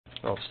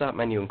Well, Start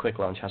Menu and Quick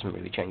Launch hasn't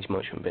really changed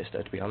much from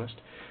Vista, to be honest.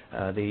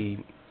 The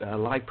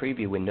live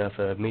preview window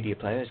for Media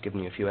Player has given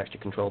you a few extra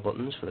control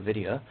buttons for the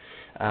video,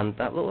 and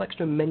that little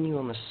extra menu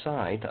on the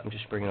side that I'm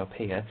just bringing up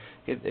here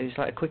is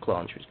like a Quick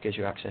Launch, which gives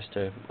you access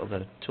to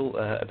other tool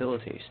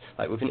abilities.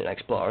 Like with Internet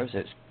Explorer,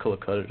 it's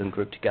color-coded and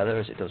grouped together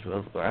as it does with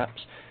other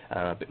apps.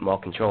 A bit more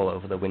control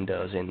over the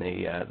windows in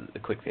the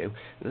Quick View.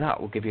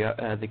 That will give you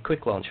the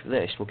Quick Launch for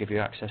this will give you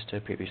access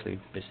to previously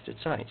visited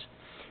sites.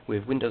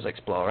 With Windows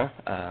Explorer,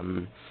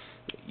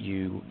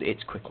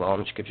 its Quick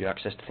Launch gives you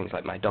access to things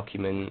like My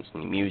Documents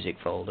and your music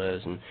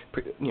folders and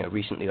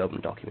recently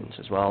opened documents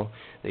as well.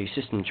 The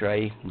system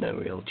tray, no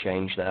real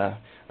change there.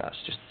 That's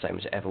just the same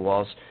as it ever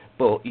was.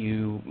 But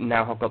you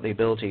now have got the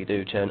ability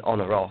to turn on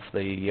or off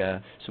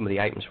some of the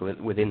items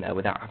within there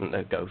without having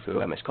to go through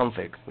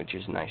msconfig, which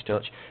is a nice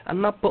touch.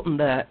 And that button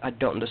there, I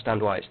don't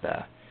understand why it's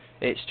there.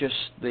 It's just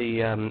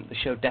the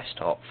Show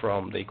Desktop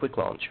from the Quick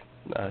Launch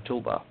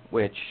toolbar,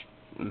 which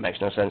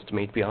makes no sense to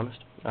me, to be honest.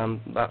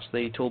 That's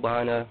the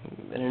toolbar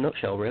in a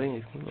nutshell,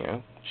 really.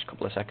 Just a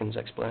couple of seconds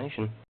explanation.